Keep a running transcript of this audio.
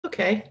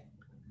Okay,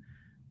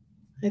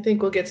 I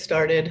think we'll get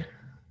started.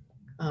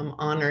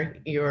 Honor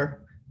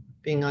your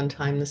being on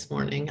time this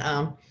morning.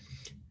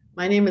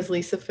 My name is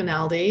Lisa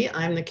Finaldi.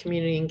 I'm the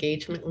Community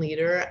Engagement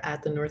Leader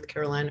at the North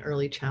Carolina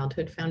Early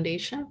Childhood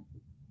Foundation.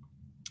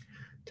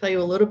 Tell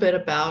you a little bit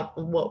about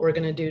what we're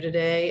going to do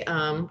today.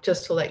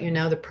 Just to let you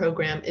know, the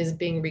program is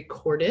being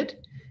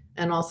recorded,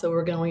 and also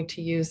we're going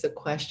to use the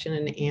question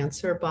and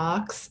answer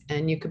box,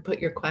 and you can put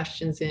your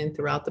questions in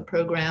throughout the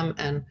program,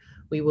 and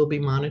we will be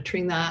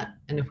monitoring that.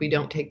 And if we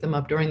don't take them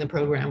up during the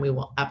program, we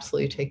will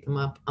absolutely take them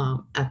up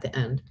at the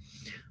end.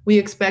 We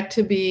expect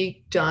to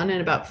be done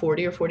in about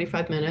 40 or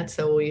 45 minutes,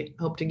 so we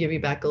hope to give you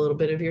back a little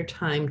bit of your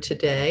time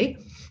today.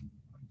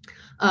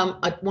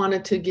 I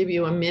wanted to give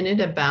you a minute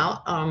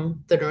about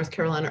the North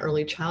Carolina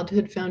Early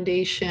Childhood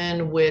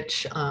Foundation,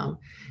 which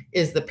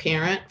is the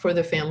parent for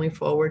the Family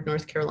Forward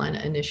North Carolina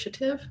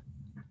initiative.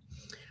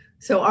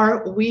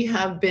 So we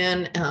have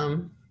been,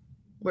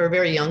 we're a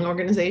very young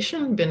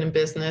organization, been in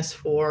business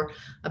for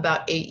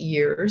about 8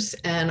 years,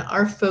 and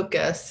our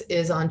focus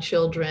is on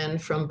children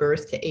from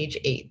birth to age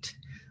 8.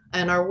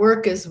 And our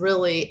work is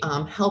really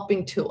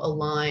helping to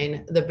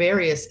align the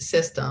various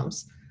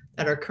systems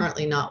that are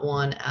currently not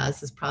one,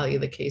 as is probably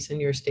the case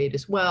in your state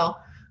as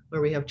well,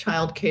 where we have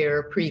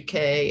childcare,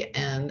 pre-K,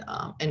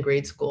 and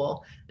grade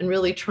school, and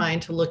really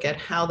trying to look at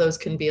how those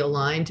can be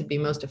aligned to be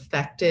most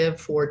effective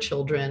for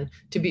children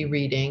to be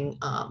reading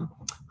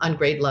on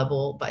grade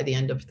level by the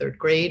end of 3rd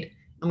grade.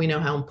 And we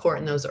know how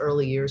important those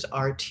early years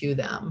are to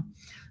them.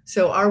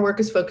 So our work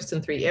is focused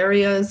in 3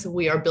 areas.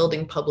 We are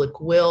building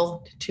public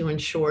will to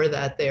ensure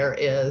that there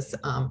is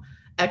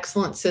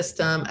excellent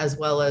system, as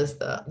well as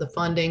the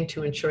funding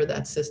to ensure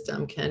that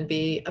system can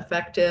be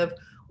effective.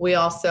 We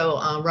also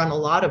run a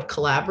lot of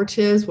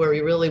collaboratives where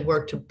we really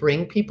work to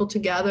bring people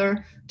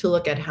together to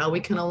look at how we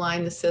can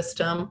align the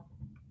system.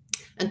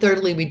 And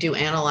thirdly, we do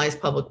analyze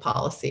public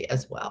policy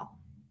as well.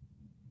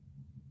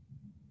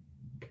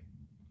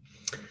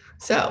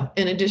 So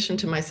in addition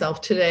to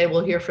myself today,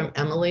 we'll hear from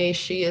Emily.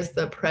 She is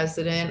the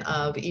president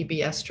of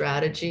EBS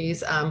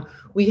Strategies.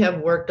 We have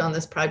worked on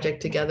this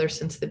project together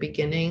since the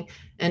beginning,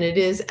 and it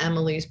is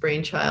Emily's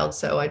brainchild.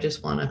 So I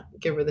just want to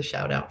give her the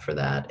shout out for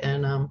that.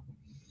 And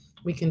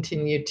we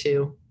continue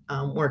to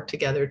work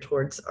together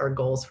towards our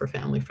goals for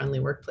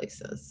family-friendly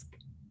workplaces.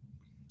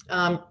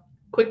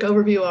 Quick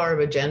overview of our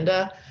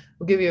agenda.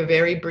 We'll give you a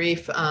very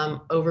brief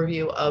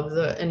overview of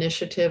the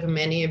initiative.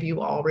 Many of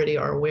you already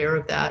are aware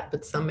of that,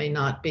 but some may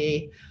not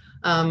be.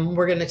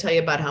 We're going to tell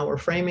you about how we're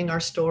framing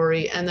our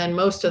story, and then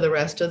most of the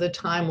rest of the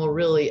time will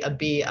really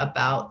be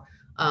about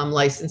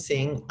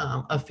licensing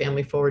of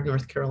Family Forward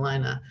North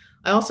Carolina.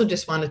 I also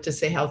just wanted to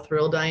say how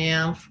thrilled I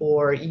am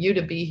for you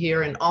to be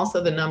here, and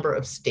also the number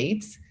of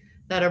states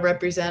that are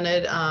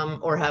represented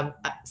or have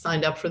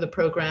signed up for the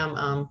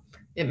program.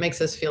 It makes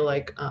us feel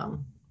like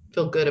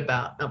feel good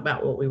about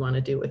what we want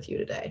to do with you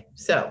today.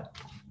 So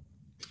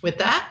with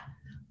that,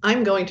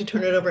 I'm going to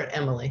turn it over to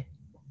Emily.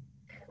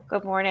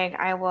 Good morning.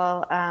 I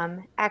will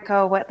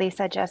echo what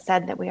Lisa just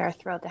said, that we are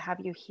thrilled to have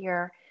you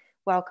here.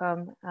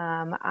 Welcome.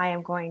 I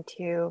am going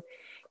to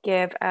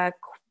give a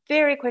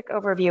very quick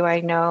overview. I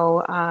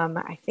know,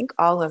 I think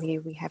all of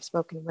you we have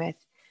spoken with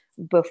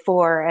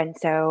before, and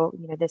so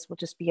this will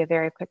just be a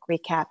very quick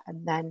recap,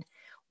 and then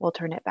we'll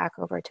turn it back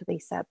over to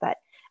Lisa. But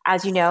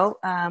as you know,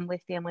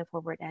 with Family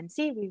Forward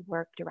NC, we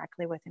work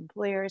directly with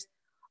employers,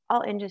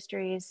 all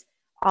industries,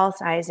 all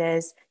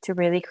sizes, to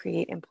really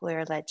create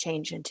employer-led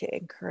change and to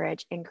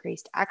encourage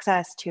increased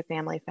access to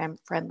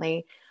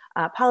family-friendly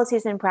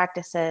policies and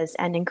practices,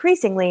 and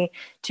increasingly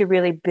to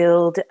really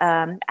build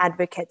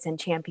advocates and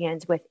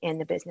champions within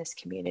the business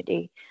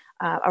community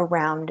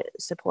around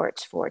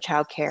supports for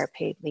childcare,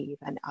 paid leave,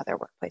 and other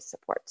workplace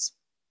supports.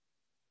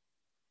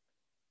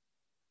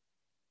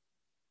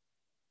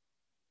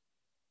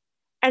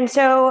 And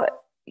so,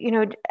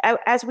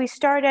 as we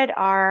started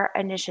our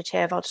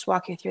initiative, I'll just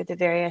walk you through the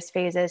various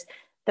phases.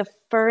 The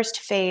first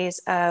phase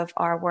of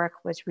our work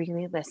was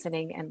really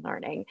listening and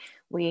learning.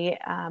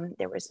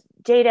 There was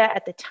data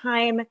at the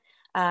time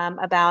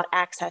about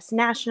access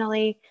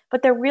nationally,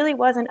 but there really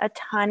wasn't a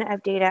ton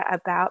of data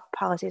about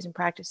policies and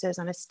practices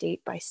on a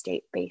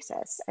state-by-state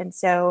basis. And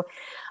so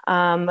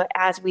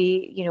as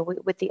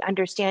with the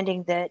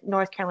understanding that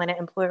North Carolina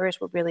employers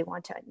would really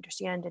want to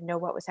understand and know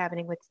what was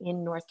happening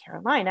within North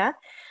Carolina,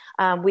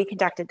 we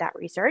conducted that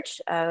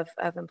research of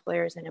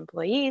employers and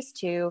employees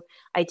to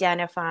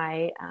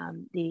identify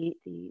the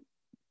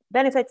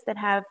benefits that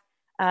have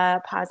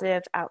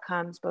positive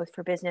outcomes, both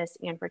for business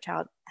and for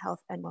child health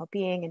and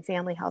well-being and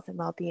family health and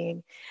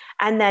well-being.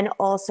 And then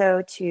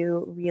also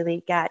to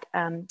really get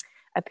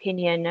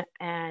opinion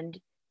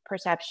and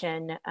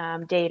perception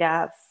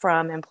data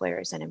from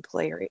employers and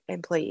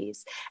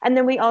employees. And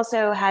then we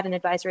also had an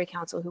advisory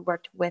council who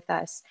worked with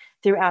us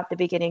throughout the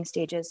beginning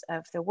stages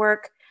of the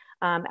work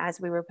as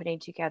we were putting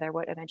together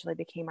what eventually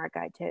became our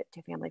guide to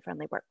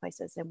family-friendly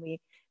workplaces. And we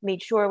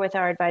made sure with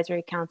our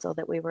advisory council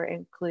that we were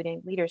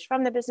including leaders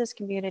from the business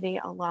community,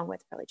 along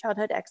with early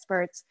childhood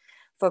experts,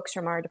 folks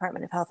from our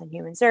Department of Health and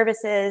Human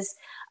Services,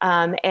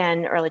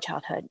 and early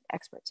childhood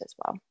experts as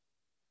well.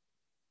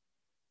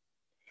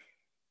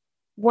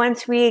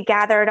 once we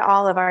gathered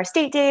all of our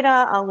state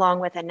data along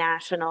with a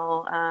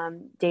national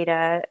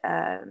data,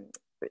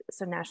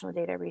 some national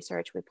data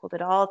research, we pulled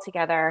it all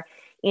together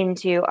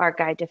into our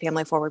guide to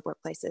family forward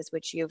workplaces,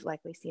 which you've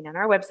likely seen on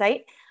our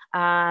website.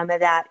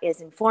 That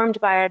is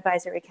informed by our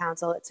advisory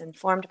council. It's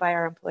informed by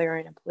our employer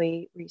and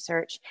employee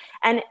research,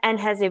 and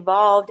has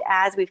evolved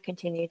as we've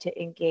continued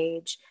to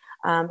engage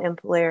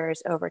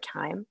employers over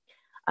time.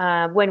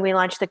 When we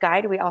launched the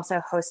guide, we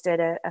also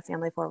hosted a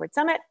Family Forward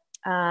Summit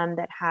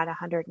that had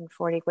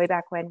 140 way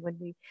back when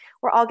we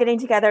were all getting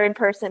together in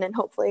person, and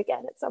hopefully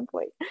again at some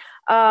point,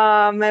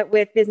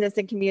 with business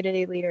and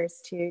community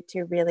leaders to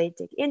really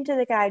dig into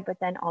the guide, but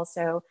then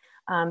also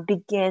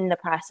begin the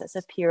process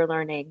of peer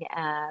learning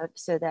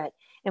so that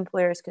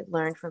employers could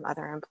learn from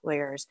other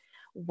employers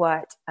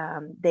what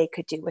they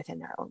could do within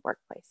their own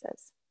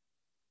workplaces.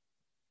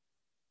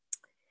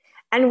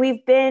 And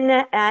we've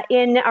been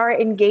in our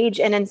engage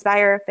and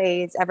inspire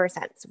phase ever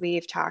since.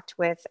 We've talked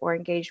with or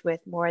engaged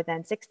with more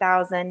than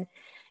 6,000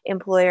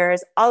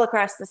 employers all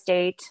across the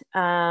state,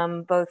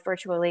 both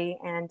virtually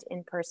and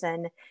in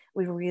person.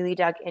 We've really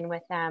dug in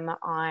with them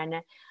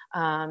on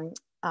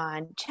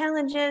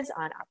challenges,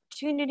 on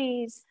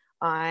opportunities,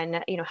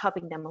 on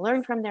helping them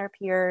learn from their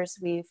peers.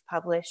 We've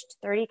published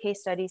 30 case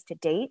studies to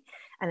date,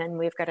 and then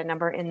we've got a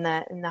number in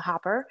the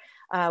hopper.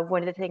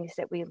 One of the things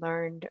that we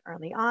learned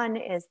early on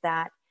is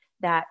that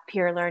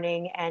peer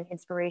learning and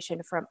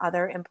inspiration from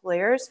other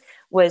employers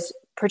was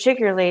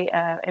particularly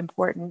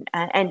important,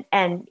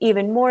 and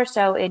even more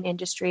so in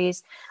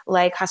industries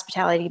like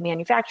hospitality,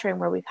 manufacturing,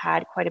 where we've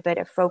had quite a bit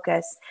of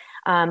focus,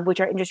 which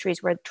are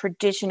industries where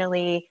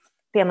traditionally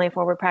family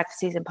forward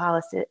practices and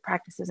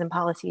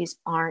policies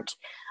aren't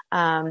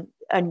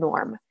a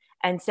norm.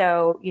 And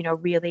so,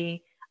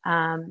 really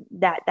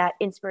that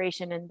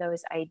inspiration and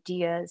those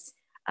ideas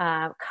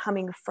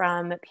coming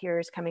from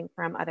peers, coming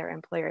from other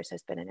employers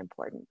has been an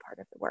important part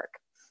of the work.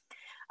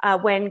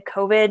 When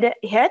COVID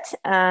hit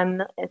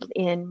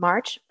in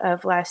March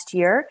of last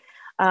year,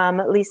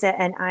 Lisa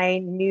and I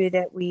knew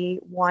that we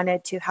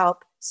wanted to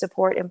help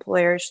support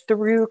employers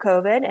through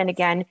COVID. And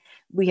again,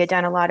 we had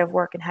done a lot of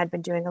work and had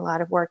been doing a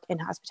lot of work in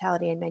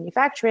hospitality and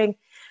manufacturing,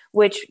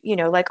 which,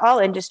 like all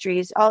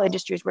industries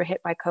were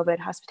hit by COVID.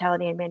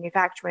 Hospitality and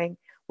manufacturing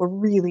were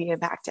really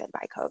impacted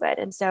by COVID.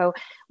 And so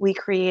we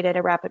created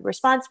a rapid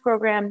response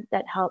program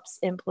that helps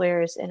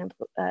employers and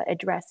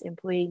address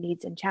employee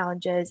needs and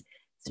challenges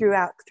through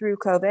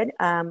COVID.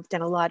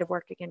 Done a lot of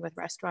work again with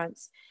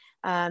restaurants,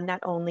 not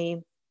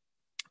only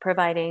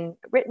providing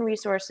written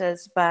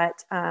resources,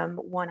 but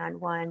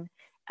one-on-one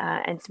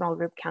and small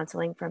group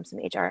counseling from some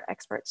HR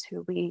experts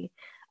who we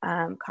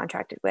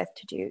contracted with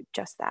to do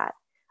just that.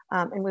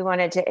 And we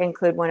wanted to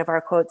include one of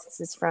our quotes.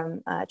 This is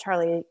from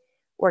Charlie,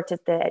 worked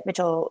at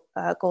Mitchell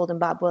Gold and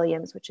Bob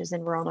Williams, which is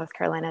in rural North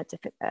Carolina. It's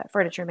a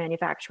furniture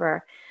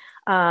manufacturer.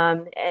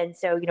 And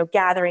so,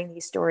 gathering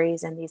these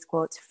stories and these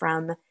quotes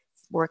from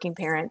working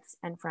parents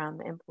and from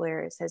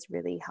employers has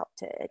really helped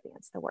to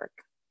advance the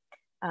work.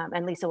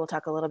 And Lisa will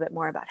talk a little bit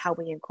more about how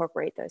we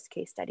incorporate those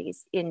case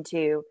studies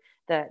into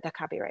the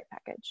copyright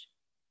package.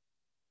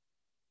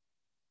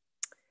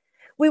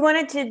 We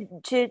wanted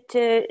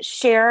to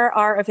share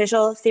our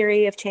official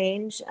theory of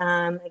change.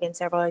 Again,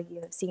 several of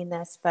you have seen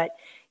this, but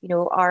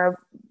our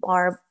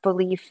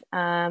belief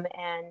and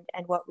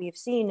what we've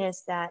seen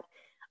is that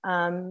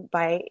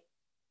by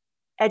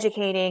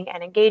educating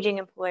and engaging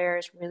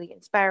employers, really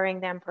inspiring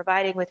them,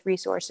 providing with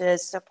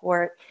resources,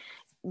 support,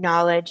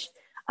 knowledge,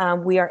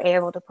 we are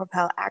able to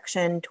propel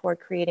action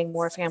toward creating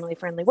more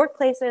family-friendly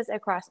workplaces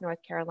across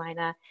North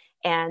Carolina,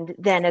 and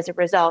then as a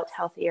result,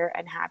 healthier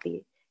and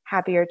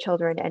happier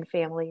children and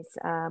families,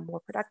 more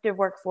productive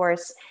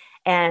workforce,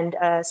 and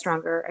a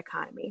stronger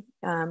economy,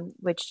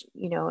 which,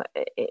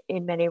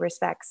 in many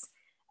respects,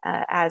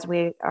 as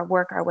we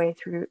work our way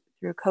through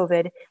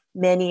COVID,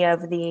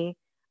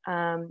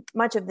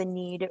 much of the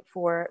need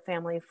for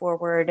family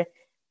forward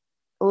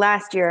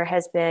last year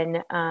has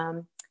been,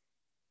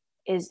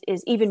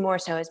 is even more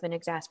so, has been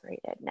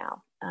exacerbated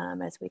now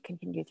as we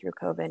continue through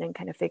COVID and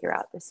kind of figure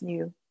out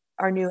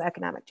our new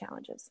economic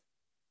challenges.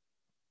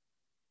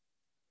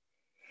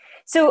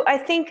 So I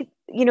think,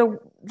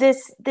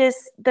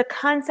 the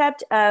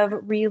concept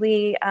of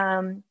really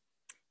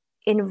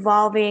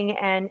involving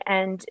and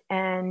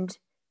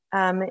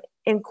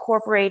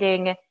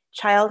incorporating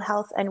child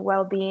health and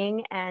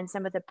well-being and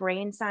some of the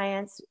brain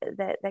science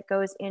that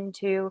goes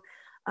into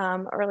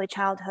early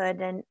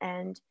childhood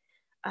and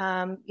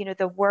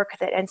the work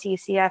that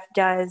NCCF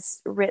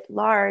does writ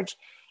large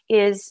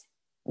is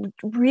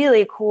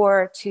really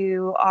core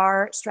to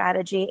our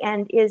strategy,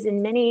 and is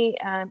in many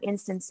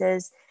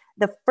instances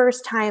the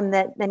first time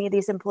that many of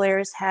these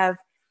employers have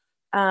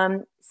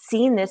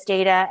seen this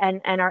data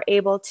and are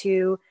able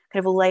to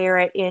kind of layer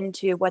it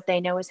into what they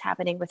know is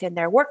happening within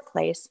their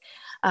workplace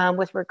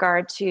with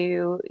regard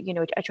to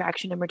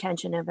attraction and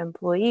retention of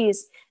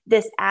employees.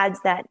 This adds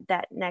that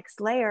next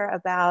layer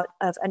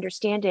of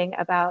understanding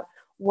about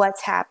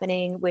what's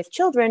happening with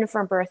children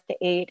from birth to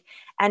 8,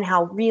 and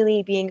how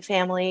really being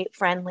family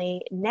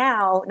friendly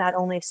now not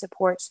only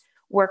supports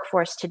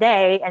workforce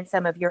today and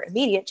some of your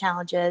immediate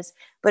challenges,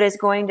 but is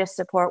going to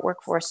support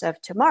workforce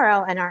of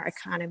tomorrow and our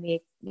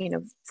economy,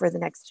 for the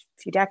next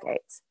few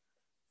decades.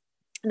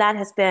 That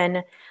has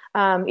been,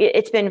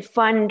 it's been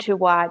fun to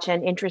watch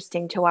and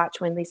interesting to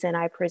watch when Lisa and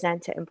I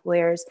present to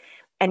employers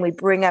and we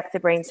bring up the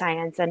brain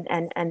science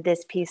and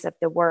this piece of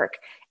the work.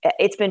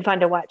 It's been fun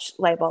to watch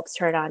light bulbs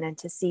turn on and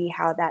to see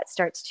how that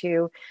starts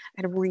to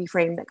kind of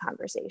reframe the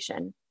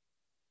conversation.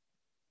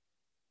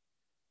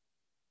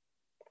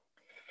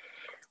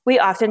 We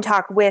often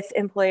talk with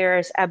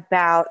employers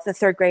about the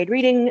third grade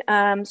reading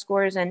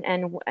scores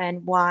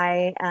and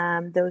why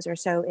those are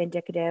so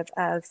indicative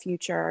of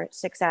future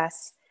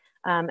success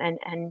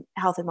and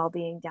health and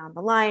well-being down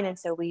the line. And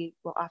so we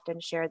will often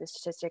share the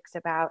statistics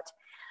about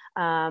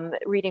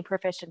reading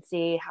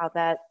proficiency, how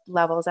that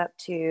levels up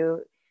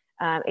to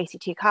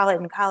ACT college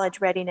and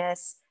college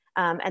readiness,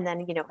 and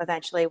then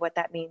eventually what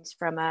that means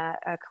from a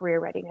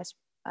career readiness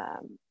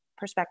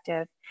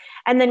perspective.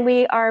 And then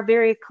we are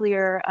very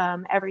clear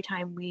every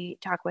time we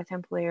talk with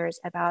employers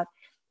about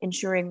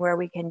ensuring where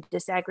we can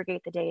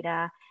disaggregate the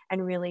data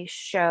and really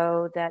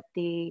show that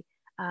the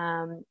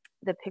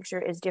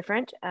picture is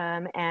different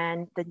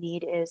and the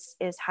need is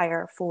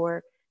higher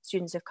for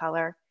students of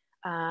color.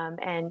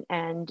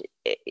 And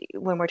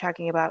when we're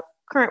talking about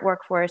current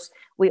workforce,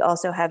 we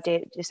also have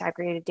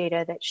disaggregated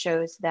data that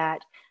shows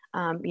that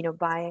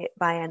by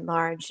and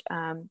large,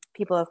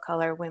 people of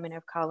color, women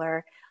of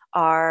color,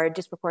 are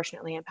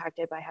disproportionately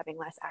impacted by having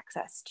less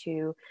access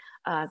to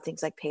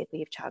things like paid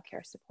leave,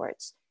 childcare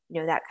supports,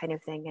 that kind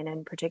of thing. And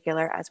in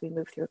particular, as we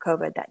move through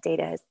COVID, that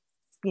data has,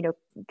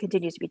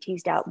 continues to be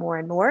teased out more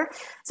and more.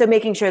 So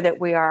making sure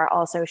that we are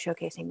also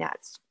showcasing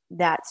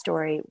that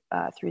story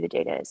through the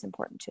data is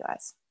important to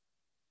us.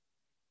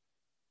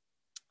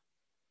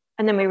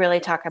 And then we really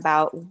talk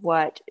about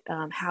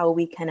how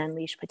we can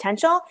unleash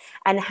potential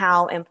and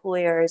how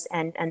employers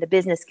and the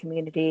business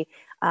community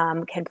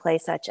can play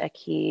such a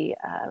key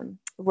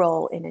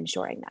role in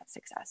ensuring that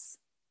success.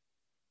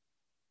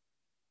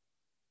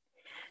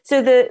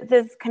 So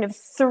the kind of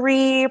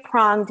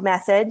three-pronged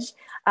message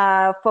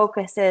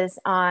focuses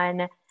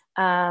on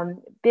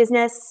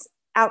business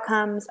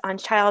outcomes, on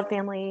child,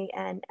 family,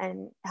 and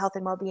health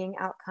and well-being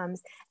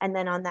outcomes, and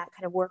then on that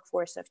kind of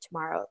workforce of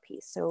tomorrow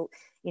piece. So,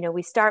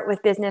 we start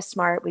with business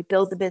smart, we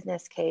build the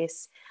business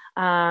case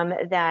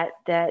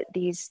that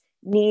these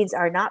needs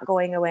are not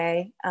going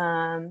away,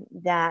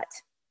 that,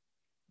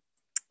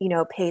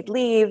 paid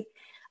leave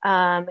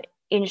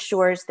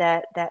ensures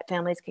that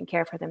families can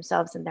care for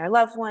themselves and their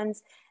loved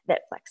ones,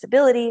 that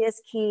flexibility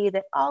is key,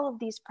 that all of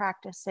these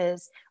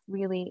practices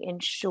really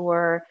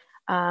ensure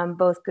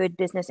both good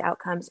business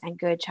outcomes and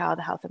good child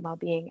health and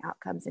well-being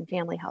outcomes and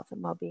family health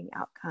and well-being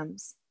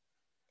outcomes.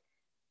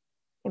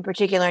 In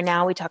particular,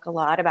 now we talk a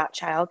lot about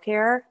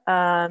childcare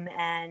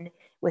and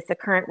with the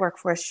current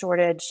workforce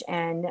shortage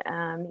and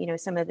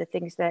some of the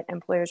things that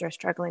employers are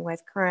struggling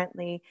with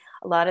currently,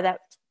 a lot of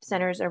that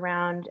centers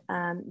around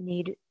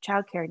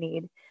childcare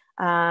need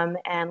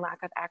and lack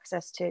of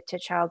access to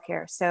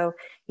childcare. So,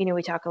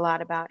 we talk a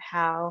lot about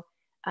how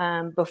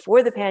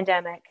before the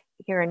pandemic,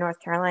 here in North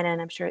Carolina, and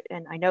I'm sure,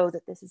 and I know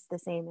that this is the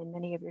same in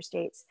many of your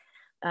states,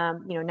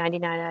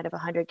 99 out of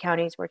 100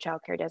 counties were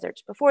childcare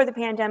deserts before the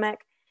pandemic.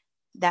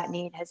 That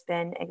need has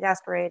been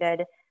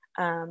exacerbated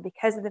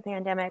because of the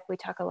pandemic. We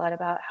talk a lot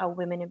about how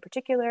women in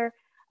particular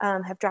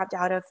have dropped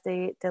out of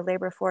the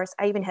labor force.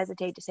 I even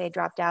hesitate to say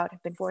dropped out,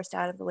 have been forced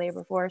out of the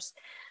labor force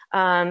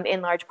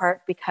in large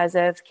part because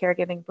of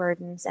caregiving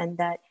burdens, and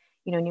that,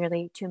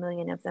 nearly 2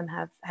 million of them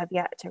have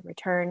yet to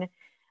return.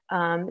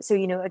 So,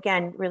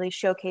 again, really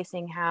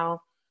showcasing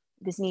how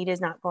this need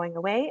is not going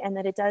away and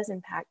that it does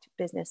impact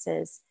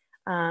businesses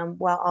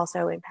while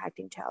also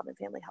impacting child and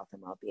family health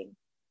and well-being.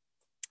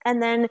 And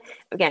then,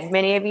 again,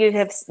 many of you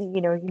have,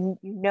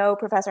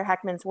 Professor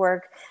Heckman's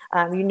work,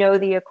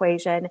 the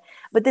equation,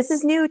 but this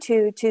is new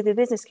to the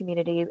business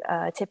community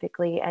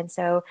typically. And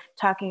so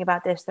talking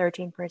about this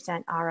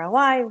 13%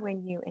 ROI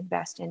when you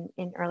invest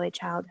in early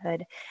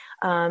childhood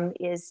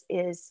is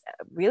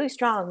really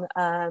strong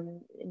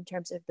in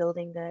terms of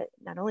building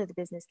not only the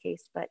business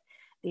case, but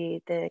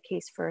the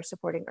case for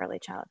supporting early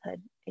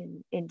childhood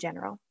in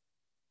general.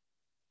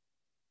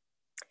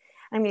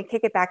 I'm going to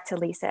kick it back to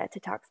Lisa to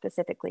talk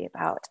specifically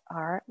about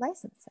our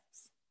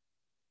licenses.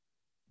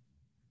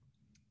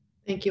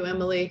 Thank you,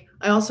 Emily.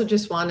 I also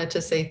just wanted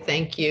to say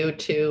thank you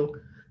to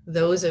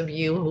those of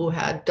you who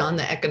had done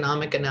the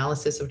economic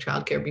analysis of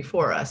childcare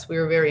before us. We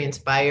were very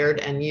inspired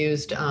and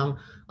used a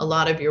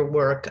lot of your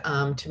work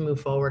to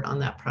move forward on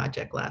that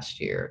project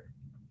last year.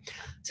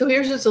 So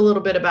here's just a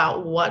little bit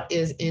about what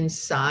is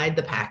inside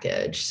the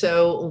package.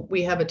 So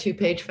we have a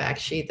 2-page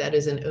fact sheet that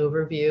is an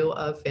overview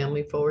of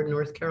Family Forward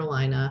North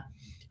Carolina.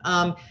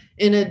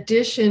 In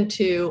addition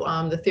to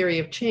the theory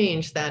of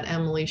change that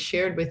Emily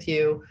shared with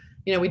you,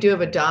 we do have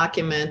a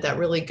document that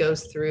really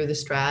goes through the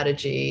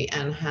strategy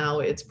and how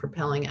it's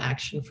propelling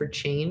action for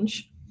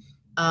change.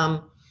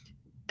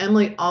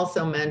 Emily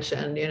also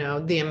mentioned,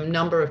 the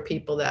number of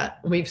people that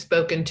we've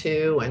spoken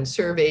to and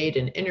surveyed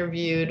and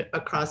interviewed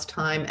across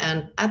time.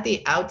 And at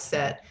the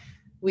outset,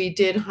 we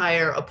did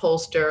hire a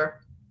pollster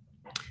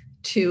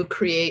to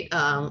create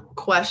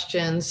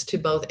questions to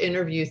both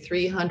interview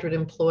 300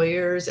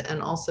 employers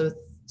and also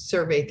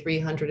survey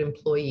 300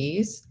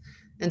 employees.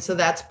 And so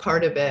that's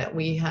part of it.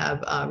 We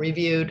have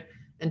reviewed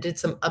and did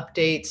some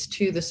updates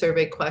to the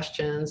survey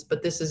questions,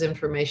 but this is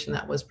information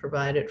that was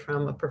provided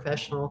from a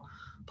professional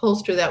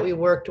pollster that we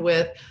worked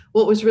with.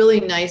 What was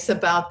really nice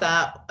about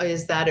that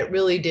is that it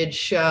really did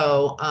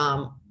show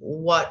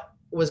what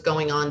was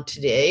going on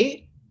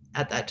today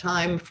at that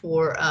time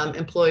for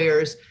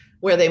employers,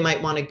 where they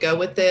might want to go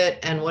with it,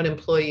 and what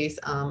employees'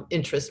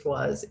 interest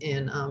was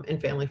in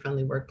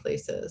family-friendly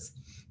workplaces.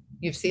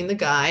 You've seen the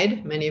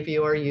guide. Many of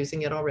you are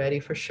using it already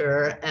for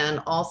sure.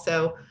 And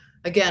also,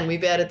 again,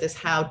 we've added this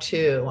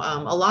how-to.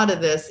 A lot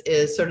of this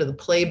is sort of the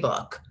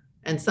playbook,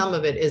 and some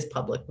of it is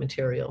public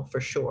material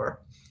for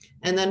sure.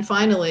 And then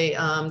finally,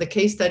 the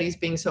case studies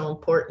being so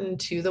important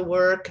to the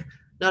work,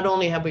 not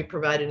only have we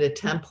provided a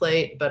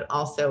template, but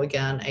also,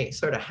 again, a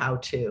sort of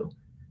how-to.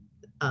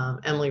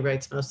 Emily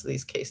writes most of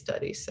these case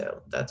studies,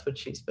 so that's what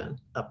she's been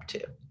up to.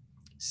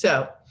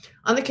 So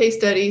on the case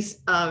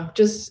studies,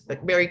 just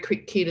very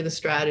key to the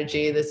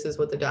strategy. This is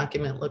what the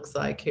document looks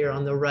like here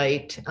on the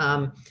right.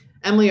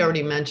 Emily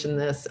already mentioned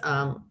this,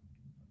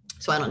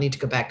 so I don't need to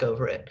go back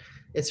over it.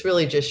 It's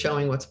really just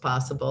showing what's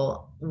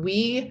possible.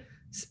 We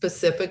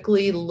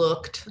specifically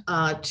looked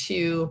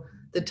to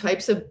the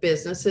types of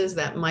businesses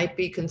that might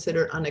be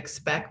considered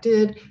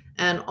unexpected,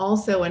 and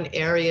also in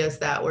areas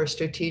that were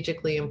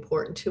strategically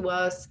important to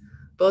us,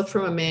 both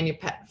from a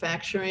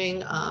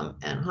manufacturing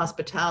and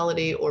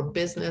hospitality or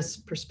business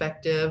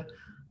perspective,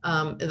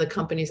 the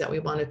companies that we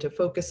wanted to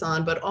focus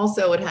on, but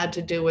also it had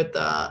to do with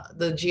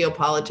the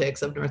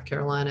geopolitics of North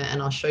Carolina,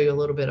 and I'll show you a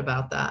little bit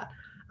about that.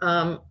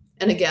 And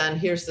again,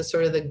 here's the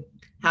sort of the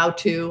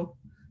how-to,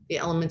 the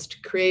elements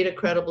to create a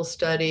credible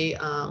study,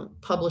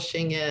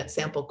 publishing it,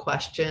 sample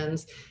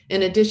questions,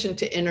 in addition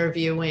to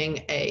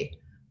interviewing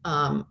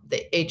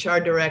the HR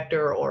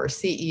director or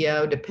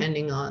CEO,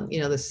 depending on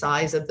the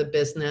size of the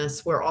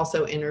business. We're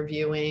also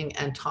interviewing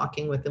and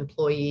talking with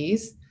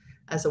employees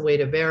as a way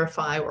to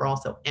verify. We're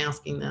also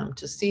asking them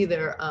to see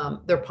their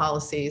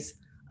policies.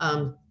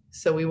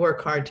 So we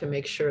work hard to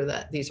make sure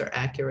that these are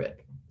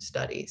accurate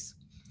studies.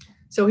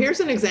 So here's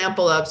an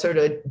example of sort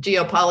of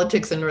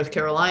geopolitics in North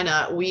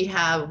Carolina. We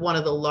have one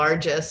of the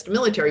largest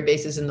military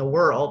bases in the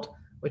world,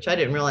 which I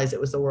didn't realize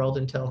it was the world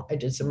until I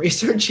did some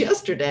research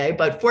yesterday,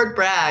 but Fort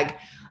Bragg,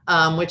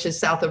 which is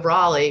south of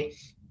Raleigh.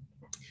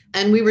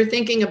 And we were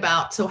thinking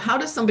about, so how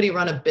does somebody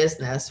run a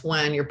business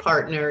when your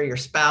partner, your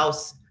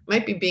spouse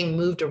might be being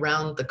moved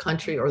around the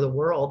country or the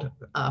world,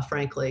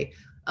 frankly,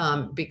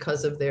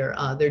 because of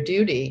their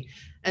duty?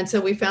 And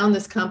so we found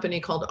this company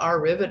called Our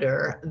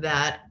Riveter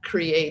that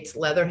creates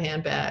leather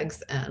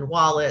handbags and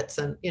wallets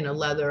and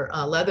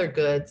leather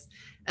goods.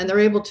 And they're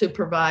able to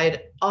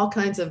provide all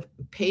kinds of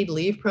paid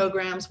leave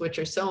programs, which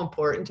are so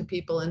important to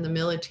people in the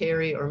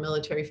military or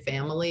military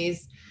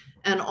families.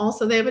 And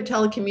also they have a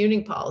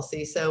telecommuting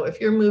policy. So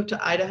if you're moved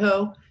to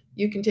Idaho,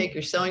 you can take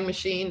your sewing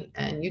machine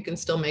and you can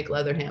still make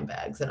leather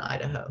handbags in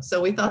Idaho. So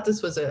we thought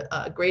this was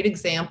a great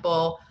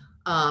example.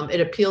 It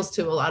appeals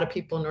to a lot of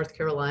people in North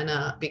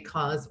Carolina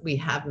because we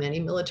have many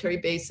military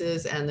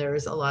bases and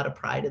there's a lot of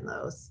pride in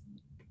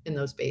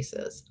those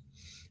bases.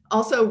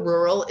 Also,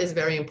 rural is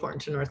very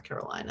important to North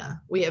Carolina.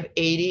 We have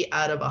 80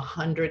 out of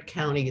 100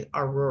 counties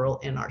are rural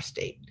in our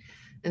state.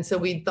 And so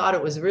we thought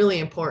it was really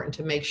important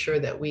to make sure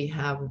that we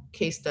have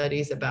case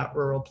studies about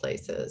rural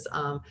places.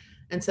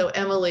 And so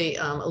Emily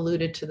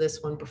alluded to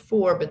this one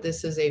before, but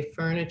this is a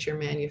furniture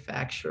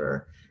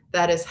manufacturer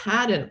that has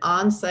had an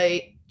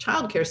on-site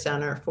childcare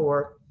center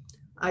for,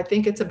 I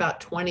think it's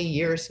about 20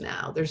 years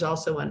now. There's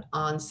also an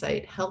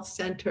on-site health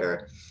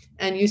center.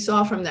 And you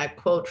saw from that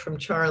quote from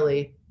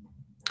Charlie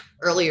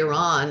earlier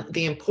on,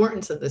 the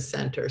importance of the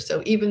center.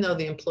 So even though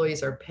the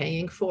employees are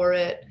paying for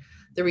it,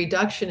 the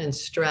reduction in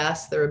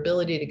stress, their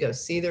ability to go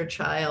see their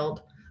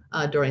child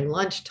during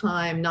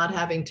lunchtime, not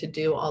having to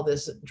do all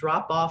this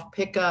drop-off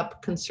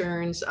pickup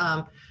concerns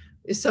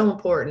is so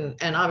important.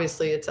 And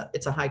obviously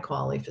it's a high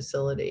quality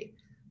facility.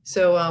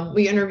 So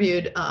we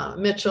interviewed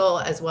Mitchell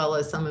as well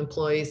as some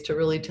employees to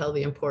really tell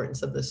the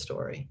importance of this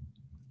story.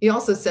 He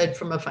also said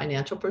from a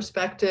financial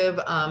perspective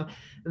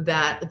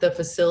that the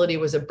facility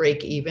was a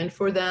break even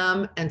for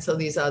them. And so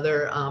these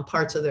other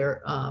parts of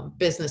their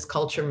business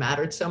culture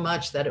mattered so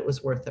much that it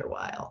was worth their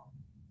while.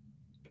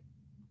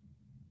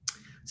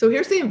 So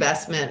here's the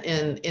investment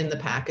in the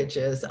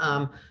packages.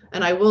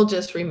 And I will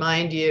just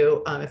remind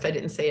you, if I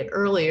didn't say it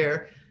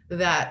earlier,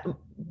 that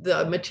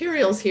the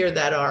materials here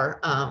that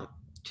are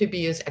to be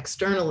used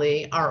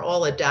externally are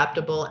all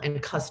adaptable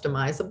and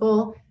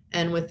customizable.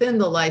 And within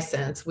the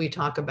license, we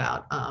talk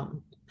about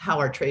how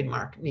our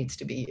trademark needs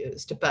to be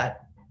used.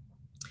 But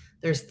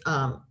there's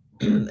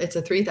it's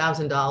a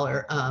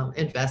 $3,000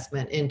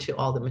 investment into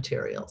all the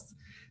materials.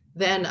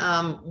 Then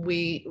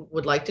we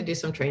would like to do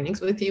some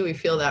trainings with you. We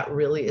feel that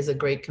really is a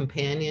great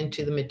companion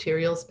to the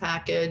materials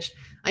package.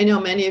 I know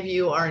many of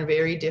you are in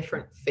very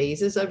different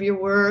phases of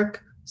your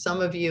work.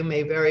 Some of you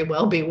may very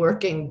well be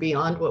working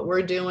beyond what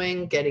we're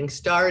doing, getting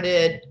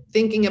started,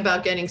 thinking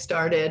about getting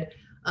started.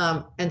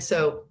 And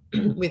so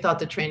we thought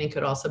the training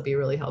could also be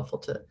really helpful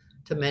to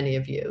many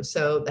of you.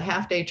 So the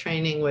half-day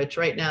training, which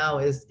right now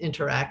is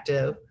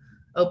interactive,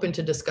 open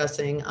to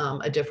discussing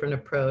a different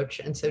approach.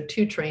 And so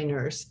 2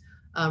 trainers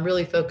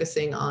really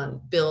focusing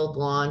on build,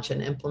 launch,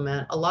 and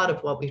implement. A lot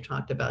of what we've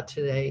talked about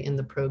today in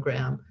the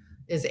program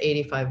is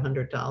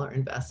 $8,500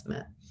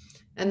 investment.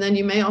 And then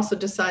you may also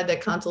decide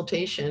that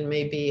consultation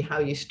may be how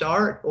you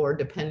start, or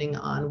depending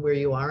on where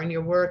you are in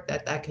your work,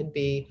 that could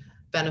be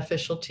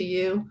beneficial to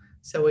you.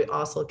 So we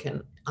also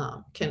can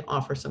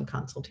offer some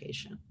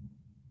consultation.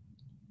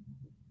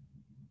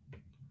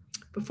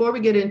 Before we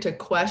get into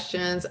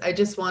questions, I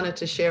just wanted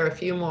to share a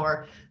few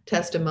more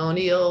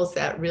testimonials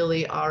that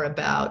really are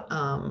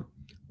about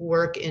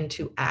work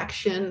into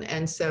action.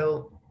 And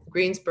so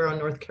Greensboro,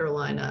 North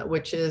Carolina,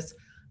 which is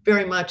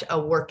very much a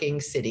working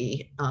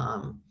city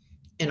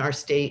in our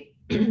state.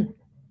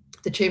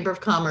 The Chamber of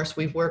Commerce,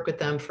 we've worked with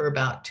them for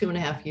about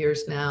 2.5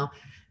 years now,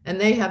 and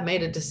they have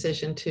made a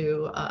decision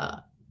to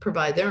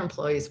provide their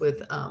employees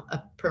with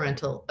a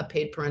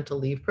paid parental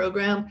leave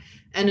program.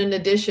 And in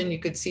addition, you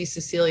could see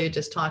Cecilia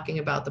just talking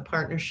about the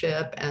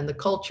partnership and the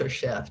culture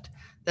shift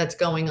that's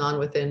going on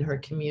within her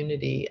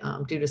community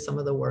due to some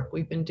of the work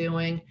we've been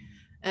doing.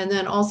 And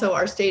then also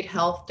our state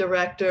health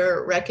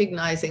director,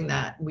 recognizing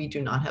that we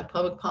do not have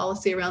public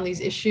policy around these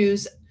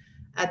issues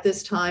at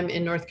this time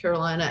in North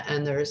Carolina,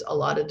 and there's a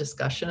lot of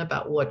discussion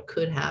about what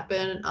could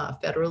happen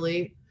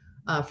federally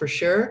for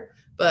sure.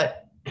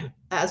 But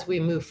as we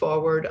move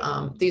forward,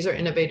 these are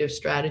innovative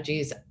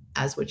strategies,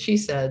 as what she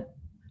said,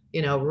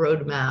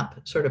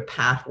 roadmap sort of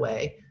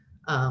pathway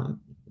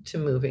to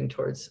moving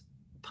towards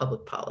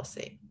public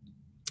policy.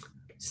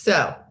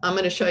 So I'm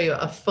going to show you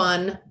a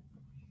fun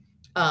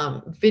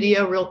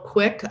video real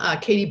quick.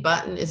 Katie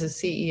Button is a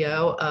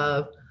CEO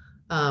of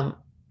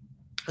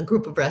a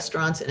group of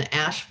restaurants in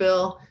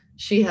Asheville.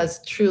 She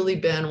has truly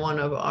been one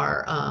of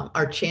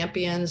our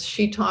champions.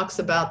 She talks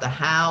about the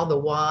how, the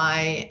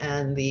why,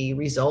 and the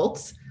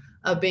results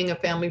of being a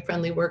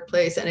family-friendly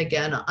workplace. And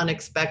again, an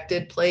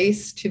unexpected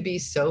place to be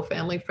so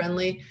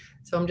family-friendly.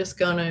 So I'm just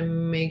going to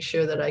make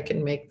sure that I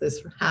can make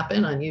this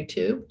happen on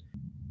YouTube.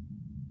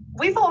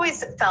 We've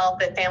always felt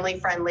that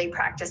family-friendly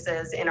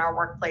practices in our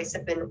workplace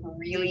have been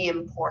really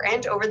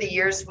important. Over the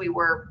years, we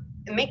were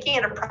making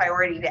it a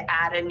priority to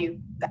add a new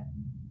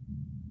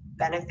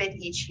benefit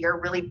each year,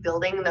 really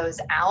building those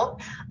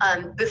out.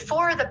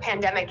 Before the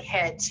pandemic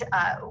hit,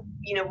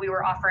 we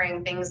were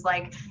offering things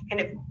like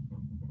kind of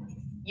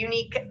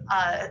unique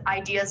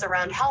ideas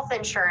around health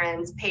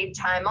insurance, paid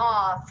time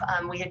off.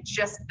 We had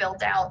just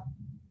built out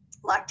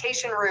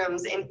lactation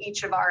rooms in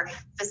each of our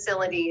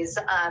facilities.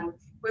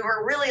 We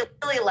were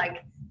really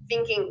like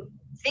thinking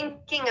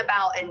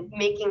about and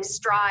making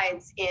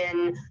strides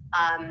in,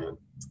 kind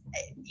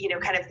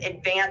of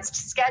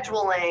advanced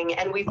scheduling.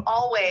 And we've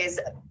always,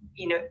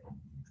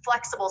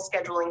 flexible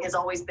scheduling has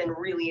always been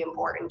really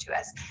important to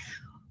us.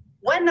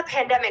 When the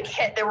pandemic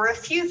hit, there were a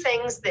few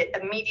things that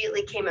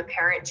immediately came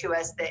apparent to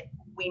us that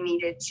we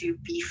needed to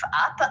beef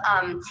up.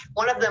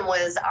 One of them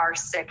was our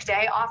sick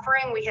day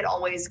offering. We had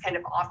always kind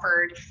of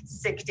offered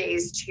sick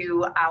days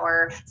to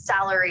our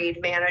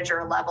salaried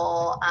manager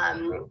level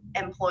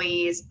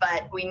employees,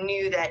 but we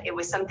knew that it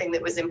was something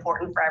that was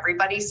important for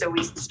everybody. So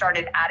we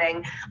started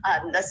adding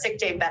the sick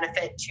day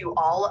benefit to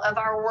all of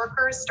our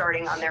workers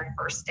starting on their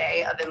first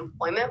day of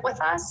employment with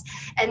us.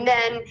 And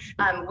then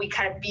we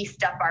kind of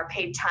beefed up our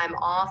paid time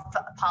off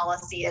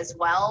policy as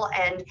well,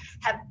 and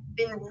have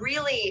been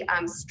really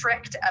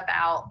strict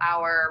about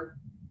our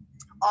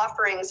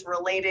offerings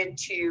related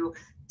to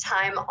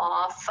time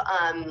off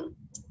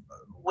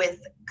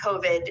with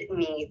COVID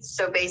needs.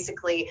 So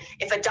basically,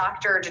 if a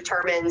doctor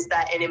determines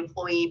that an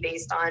employee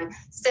based on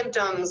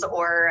symptoms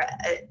or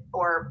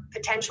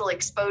potential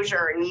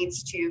exposure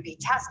needs to be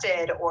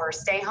tested or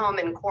stay home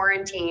in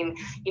quarantine,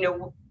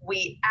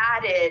 we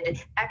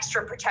added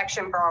extra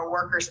protection for our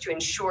workers to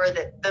ensure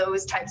that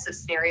those types of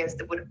scenarios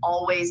that would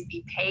always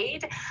be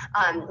paid,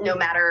 no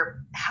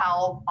matter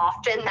how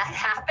often that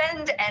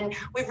happened. And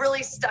we've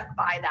really stuck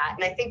by that.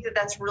 And I think that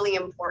that's really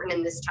important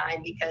in this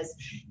time because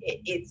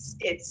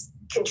it's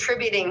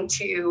contributing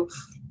to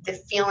the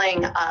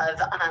feeling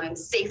of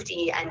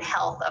safety and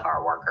health of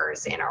our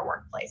workers in our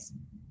workplace.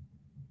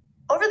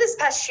 Over this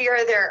past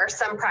year, there are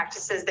some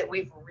practices that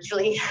we've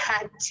really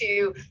had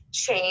to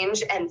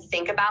change and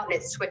think about, and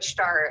it switched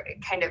our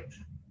kind of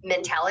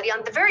mentality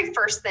on. The very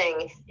first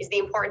thing is the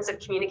importance of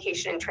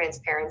communication and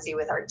transparency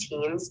with our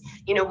teams.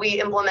 We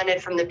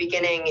implemented from the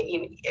beginning,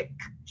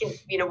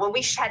 when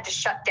we had to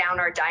shut down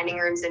our dining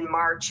rooms in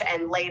March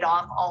and laid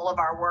off all of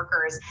our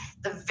workers,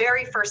 the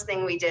very first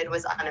thing we did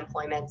was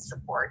unemployment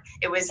support.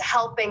 It was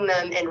helping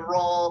them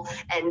enroll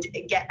and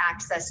get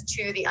access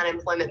to the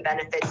unemployment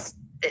benefits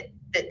that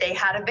that they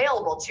had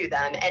available to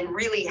them, and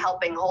really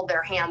helping hold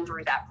their hand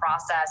through that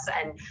process.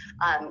 And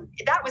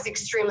that was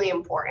extremely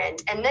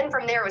important. And then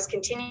from there was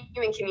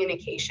continuing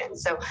communication.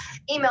 So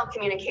email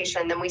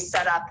communication, then we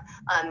set up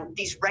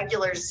these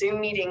regular Zoom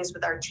meetings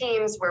with our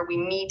teams where we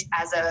meet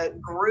as a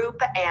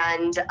group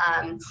and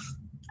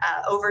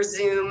over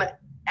Zoom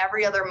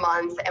every other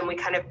month, and we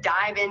kind of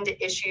dive into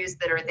issues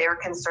that are their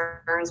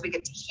concerns. We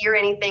get to hear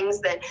any things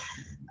that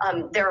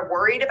they're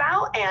worried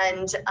about,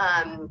 and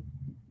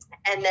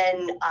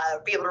then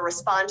be able to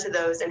respond to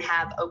those and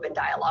have open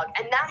dialogue.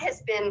 And that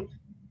has been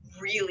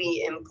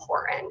really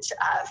important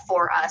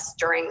for us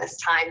during this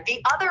time.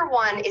 The other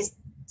one is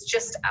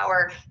just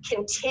our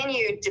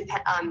continued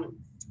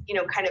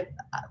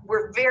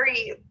we're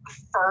very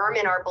firm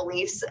in our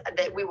beliefs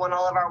that we want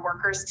all of our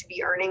workers to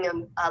be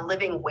earning a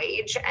living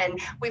wage. And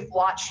we've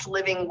watched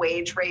living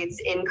wage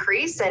rates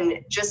increase. And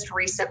just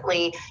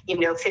recently,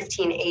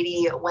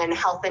 1580, when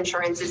health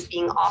insurance is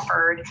being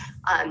offered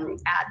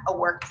at a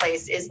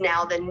workplace, is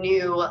now the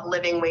new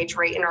living wage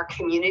rate in our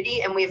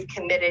community. And we've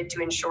committed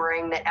to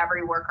ensuring that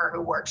every worker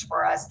who works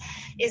for us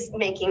is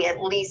making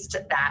at least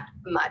that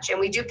much. And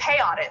we do pay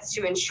audits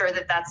to ensure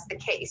that that's the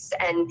case.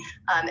 And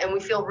we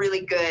feel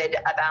really good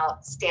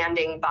about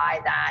standing by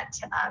that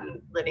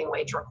living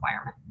wage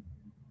requirement.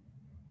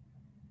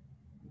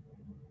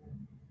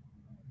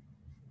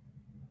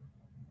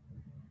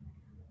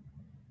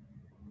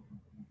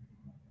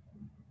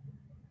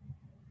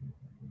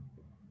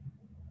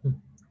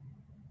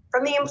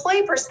 From the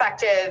employee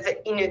perspective,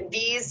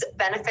 these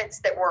benefits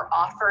that we're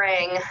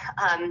offering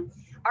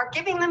are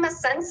giving them a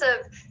sense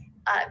of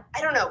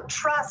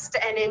trust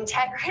and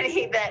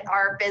integrity that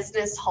our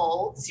business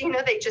holds.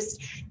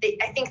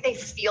 I think they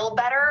feel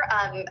better.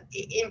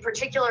 In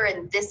particular,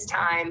 in this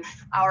time,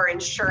 our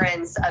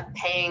insurance of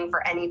paying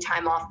for any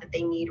time off that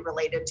they need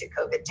related to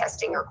COVID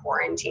testing or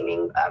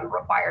quarantining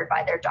required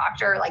by their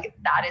doctor,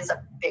 that is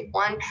a big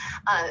one.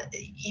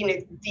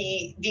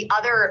 The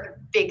other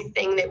big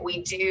thing that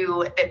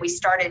we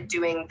started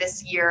doing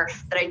this year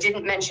that I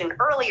didn't mention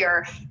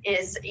earlier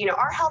is,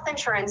 our health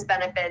insurance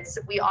benefits,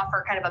 we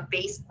offer kind of a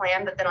base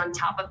plan, but then on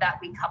top of that,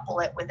 we couple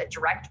it with a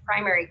direct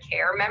primary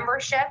care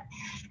membership.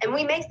 And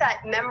we make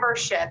that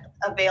membership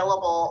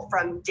available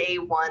from day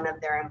one of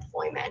their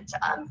employment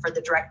for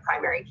the direct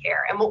primary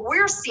care. And what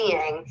we're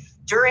seeing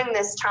during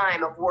this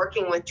time of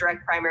working with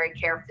direct primary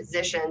care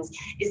physicians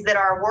is that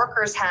our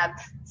workers have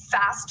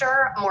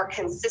faster, more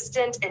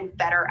consistent, and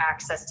better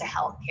access to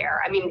healthcare.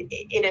 I mean,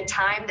 in a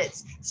time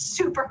that's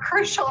super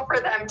crucial for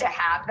them to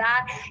have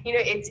that,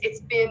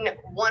 it's been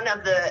one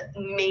of the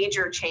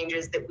major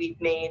changes that we've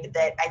made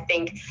that I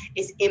think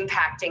is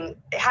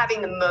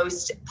having the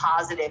most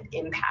positive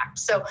impact.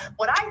 So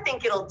what I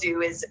think it'll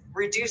do is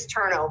reduce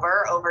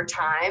turnover over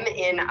time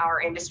in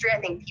our industry. I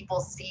think people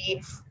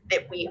see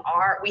that we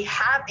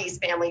have these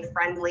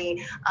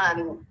family-friendly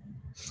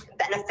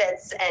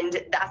benefits,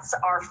 and that's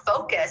our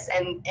focus,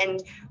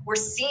 and we're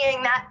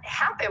seeing that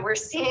happen. We're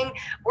seeing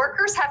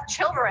workers have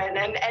children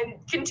and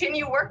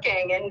continue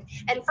working,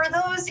 and for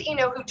those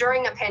who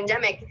during a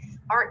pandemic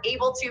aren't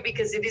able to,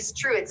 because it is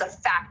true, it's a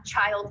fact,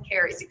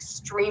 childcare is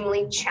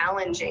extremely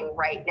challenging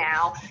right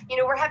now.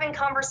 We're having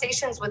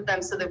conversations with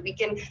them so that we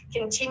can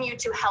continue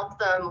to help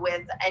them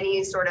with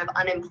any sort of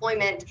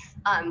unemployment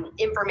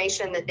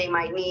information that they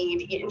might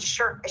need,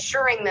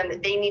 assuring them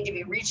that they need to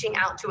be reaching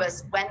out to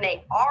us when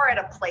they are at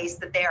a place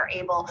that they are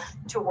able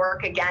to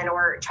work again,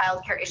 or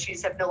childcare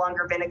issues have no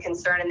longer been a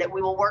concern, and that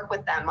we will work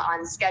with them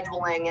on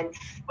scheduling and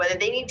whether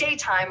they need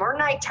daytime or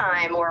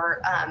nighttime or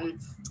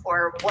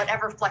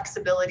whatever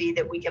flexibility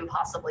that we can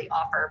possibly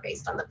offer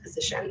based on the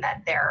position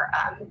that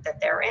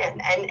they're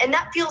in, and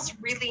that feels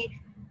really,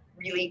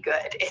 really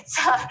good.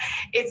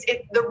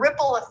 The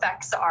ripple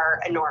effects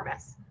are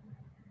enormous.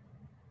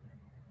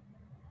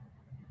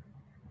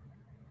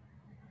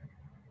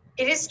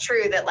 It is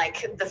true that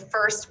the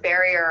first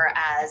barrier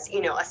as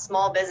a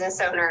small business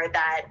owner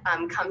that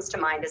comes to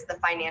mind is the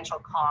financial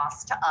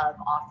cost of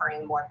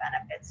offering more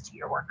benefits to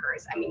your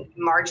workers. I mean,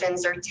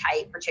 margins are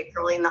tight,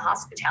 particularly in the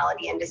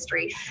hospitality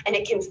industry, and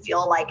it can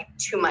feel like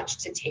too much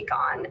to take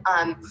on.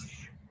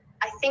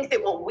 I think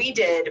that what we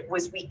did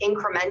was we've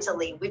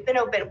been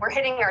open, we're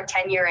hitting our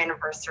 10-year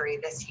anniversary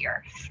this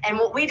year. And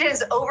what we did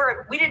is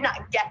we did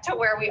not get to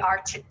where we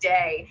are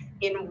today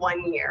in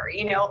 1 year.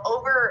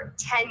 Over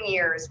 10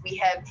 years, we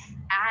have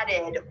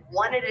added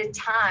one at a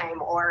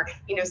time, or,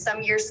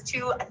 some years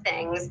two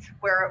things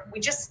where we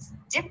just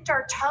dipped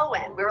our toe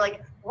in. We were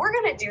like, we're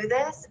going to do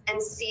this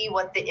and see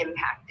what the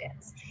impact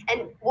is.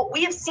 And what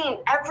we have seen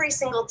every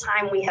single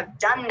time we have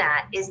done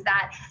that is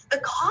that the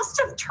cost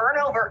of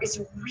turnover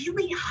is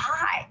really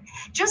high.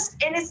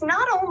 And it's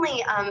not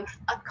only a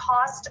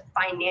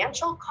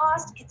financial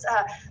cost, it's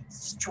a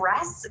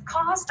stress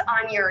cost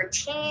on your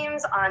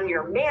teams, on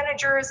your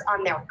managers,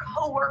 on their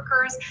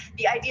coworkers.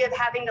 The idea of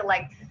having to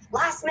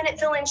last minute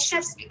fill in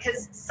shifts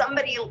because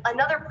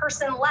another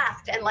person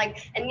left,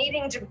 and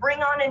needing to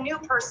bring on a new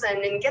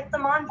person and get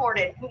them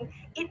onboarded. I mean,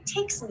 it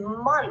takes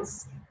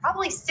months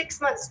probably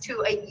 6 months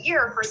to a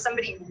year for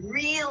somebody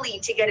really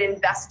to get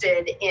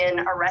invested in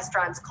a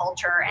restaurant's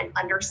culture and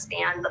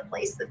understand the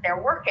place that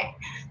they're working.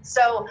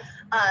 So,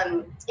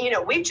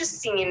 we've just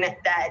seen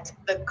that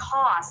the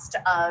cost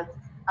of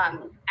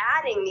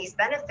adding these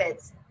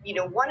benefits,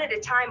 one at a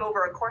time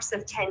over a course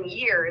of 10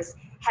 years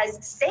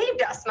has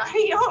saved us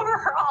money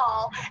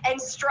overall,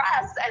 and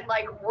stress and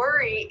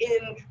worry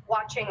in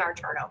watching our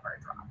turnover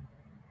drop.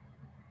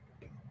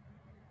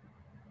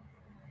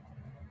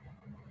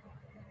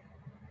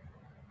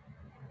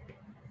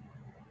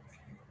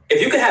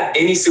 If you could have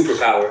any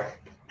superpower,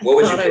 what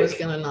would you pick? I was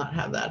going to not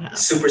have that happen.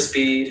 Super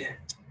speed.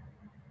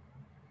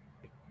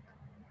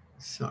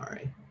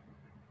 Sorry.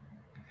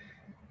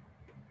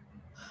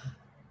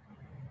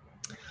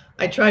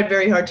 I tried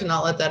very hard to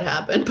not let that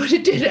happen, but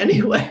it did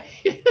anyway.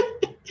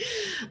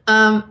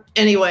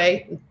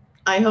 Anyway,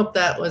 I hope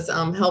that was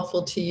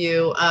helpful to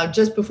you.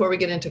 Just before we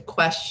get into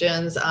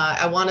questions,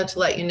 I wanted to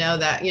let you know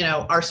that,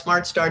 our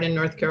Smart Start in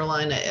North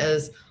Carolina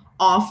is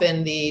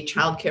often the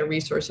childcare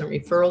resource and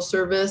referral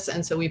service.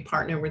 And so we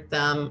partner with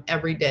them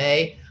every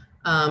day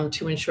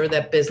to ensure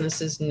that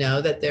businesses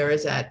know that there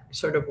is that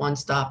sort of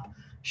one-stop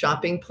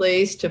shopping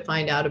place to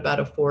find out about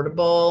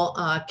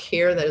affordable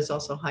care that is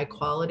also high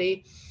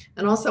quality.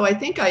 And also, I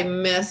think I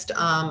missed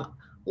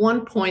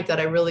one point that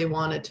I really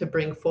wanted to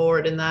bring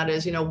forward, and that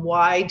is,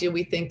 why do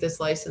we think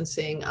this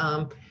licensing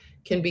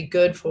can be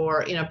good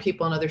for,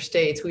 people in other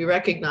states? We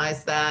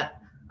recognize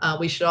that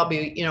we should all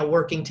be,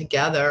 working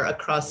together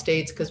across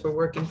states because we're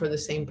working for the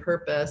same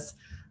purpose.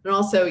 And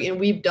also,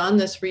 we've done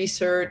this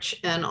research,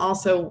 and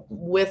also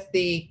with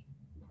the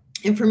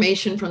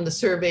information from the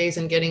surveys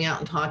and getting out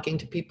and talking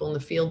to people in the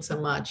field so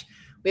much,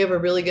 we have a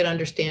really good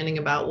understanding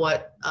about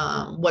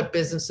what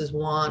businesses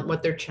want,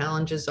 what their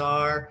challenges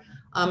are,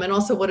 and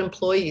also what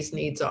employees'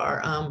 needs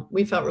are.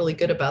 We felt really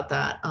good about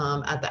that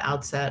at the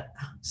outset.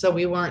 So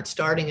we weren't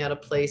starting at a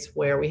place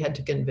where we had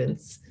to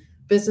convince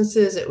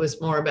businesses. It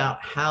was more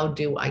about how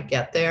do I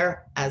get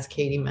there, as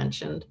Katie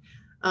mentioned.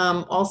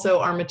 Also,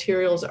 our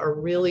materials are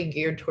really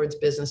geared towards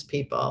business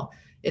people.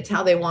 It's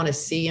how they want to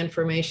see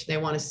information.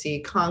 They want to see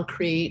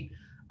concrete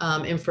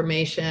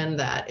information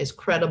that is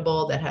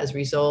credible, that has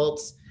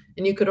results.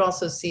 And you could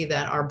also see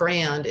that our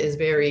brand is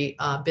very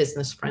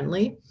business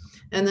friendly.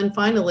 And then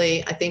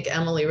finally, I think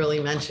Emily really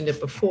mentioned it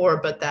before,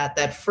 but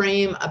that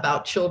frame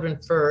about children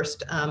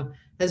first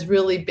has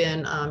really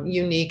been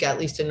unique, at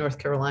least in North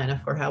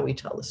Carolina, for how we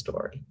tell the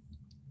story.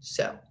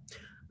 So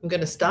I'm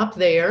going to stop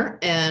there,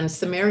 and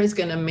Samara is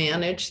going to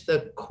manage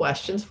the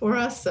questions for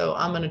us. So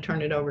I'm going to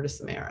turn it over to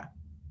Samara.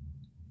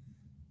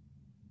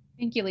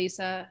 Thank you,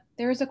 Lisa.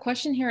 There is a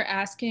question here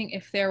asking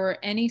if there were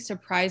any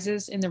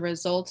surprises in the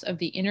results of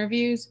the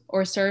interviews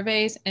or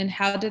surveys, and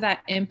how did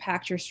that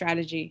impact your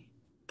strategy?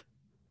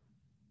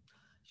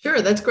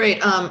 Sure, that's great.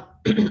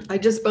 I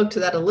just spoke to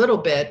that a little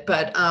bit,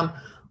 but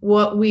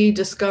what we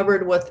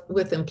discovered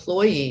with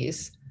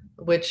employees,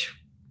 which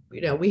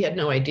we had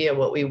no idea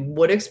what we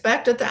would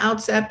expect at the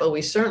outset, but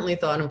we certainly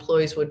thought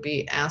employees would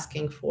be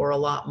asking for a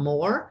lot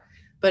more.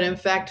 But in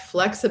fact,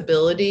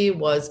 flexibility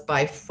was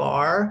by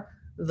far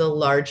the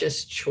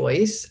largest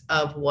choice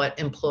of what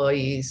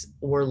employees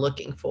were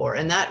looking for.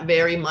 And that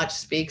very much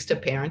speaks to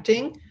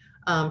parenting,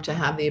 to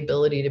have the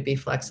ability to be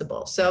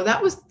flexible. So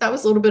that was a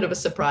little bit of a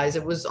surprise.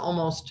 It was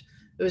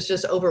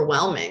just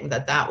overwhelming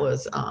that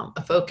was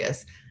a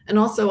focus. And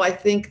also, I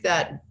think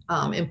that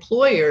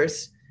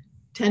employers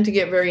tend to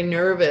get very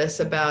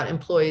nervous about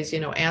employees,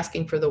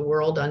 asking for the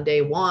world on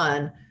day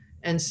one.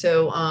 And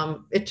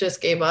so it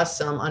just gave us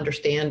some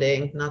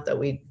understanding, not that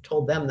we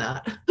told them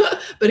that,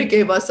 but it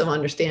gave us some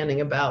understanding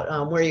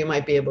about where you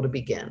might be able to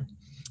begin.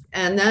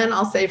 And then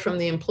I'll say from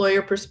the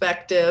employer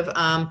perspective,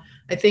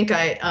 I think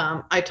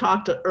I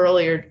talked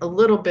earlier a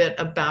little bit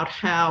about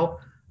how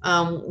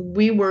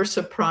we were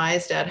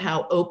surprised at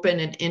how open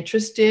and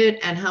interested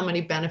and how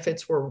many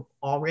benefits were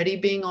already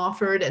being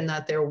offered, and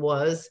that there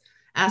was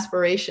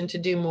aspiration to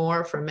do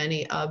more for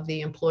many of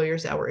the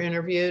employers that were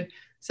interviewed.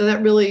 So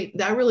that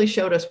really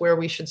showed us where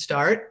we should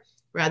start,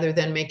 rather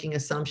than making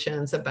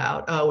assumptions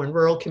about, in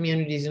rural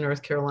communities in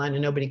North Carolina,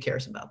 nobody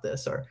cares about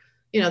this, or,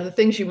 the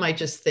things you might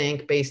just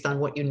think based on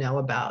what you know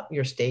about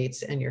your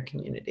states and your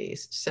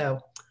communities. So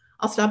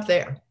I'll stop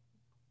there.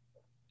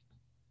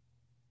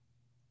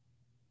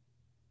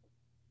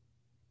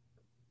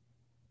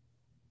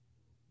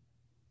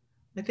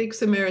 I think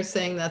Samira is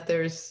saying that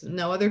there's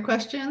no other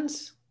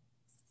questions.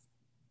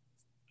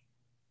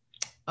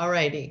 All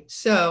righty.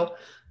 So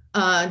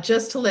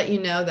just to let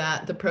you know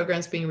that the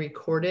program's being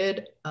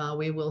recorded,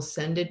 we will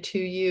send it to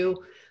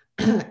you.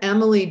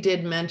 Emily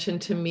did mention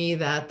to me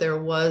that there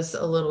was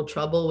a little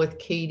trouble with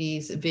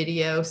Katie's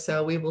video,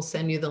 so we will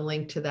send you the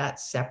link to that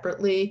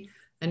separately.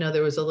 I know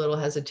there was a little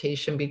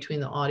hesitation between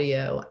the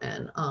audio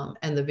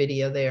and the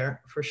video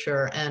there for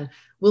sure. And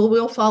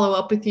we'll follow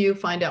up with you,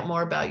 find out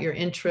more about your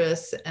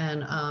interests,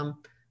 and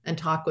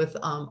talk with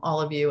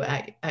all of you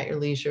at your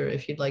leisure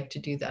if you'd like to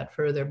do that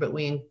further. But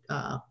we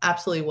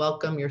absolutely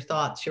welcome your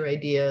thoughts, your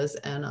ideas,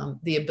 and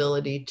the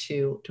ability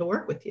to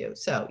work with you.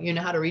 So you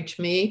know how to reach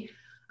me.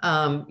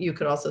 You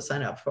could also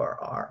sign up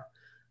for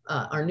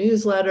our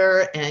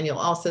newsletter, and you'll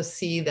also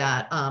see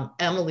that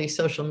Emily's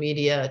social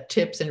media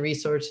tips and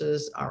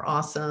resources are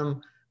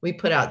awesome. We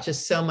put out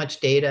just so much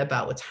data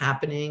about what's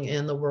happening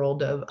in the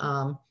world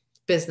of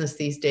business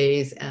these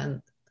days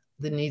and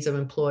the needs of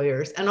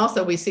employers. And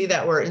also we see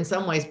that we're in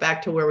some ways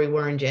back to where we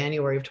were in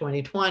January of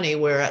 2020,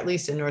 where at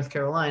least in North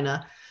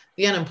Carolina,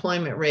 the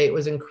unemployment rate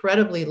was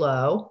incredibly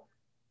low.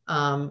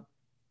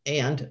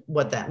 And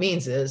what that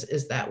means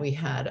is that we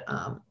had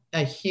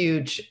a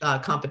huge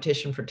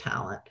competition for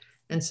talent.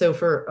 And so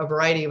for a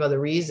variety of other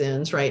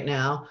reasons right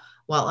now,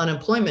 while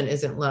unemployment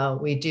isn't low,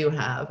 we do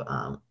have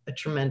a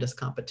tremendous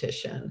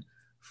competition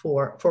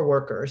for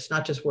workers,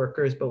 not just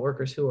workers, but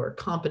workers who are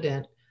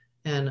competent.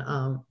 And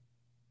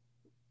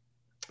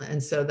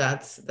so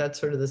that's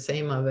sort of the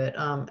same of it.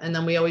 And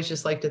then we always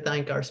just like to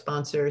thank our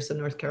sponsors, the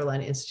North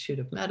Carolina Institute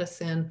of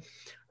Medicine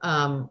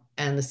and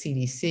the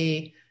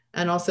CDC.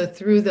 And also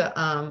through the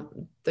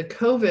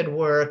COVID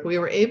work, we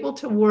were able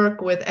to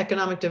work with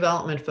economic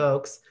development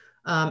folks.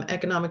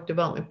 Economic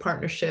Development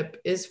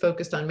Partnership is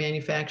focused on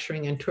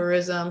manufacturing and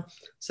tourism.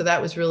 So that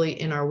was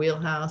really in our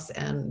wheelhouse,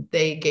 and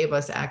they gave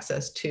us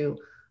access to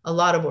a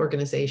lot of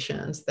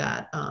organizations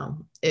that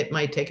it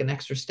might take an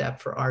extra step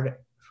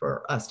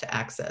for us to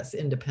access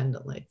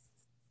independently.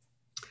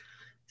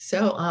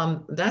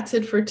 So that's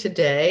it for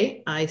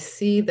today. I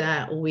see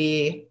that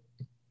we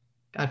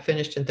got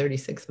finished in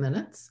 36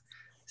 minutes.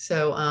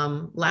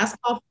 So last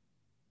call.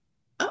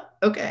 Oh,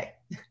 okay.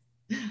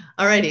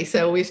 All righty,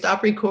 so we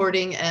stop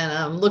recording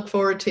and look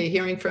forward to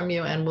hearing from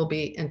you, and we'll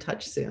be in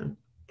touch soon.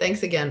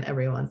 Thanks again,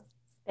 everyone.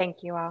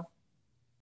 Thank you all.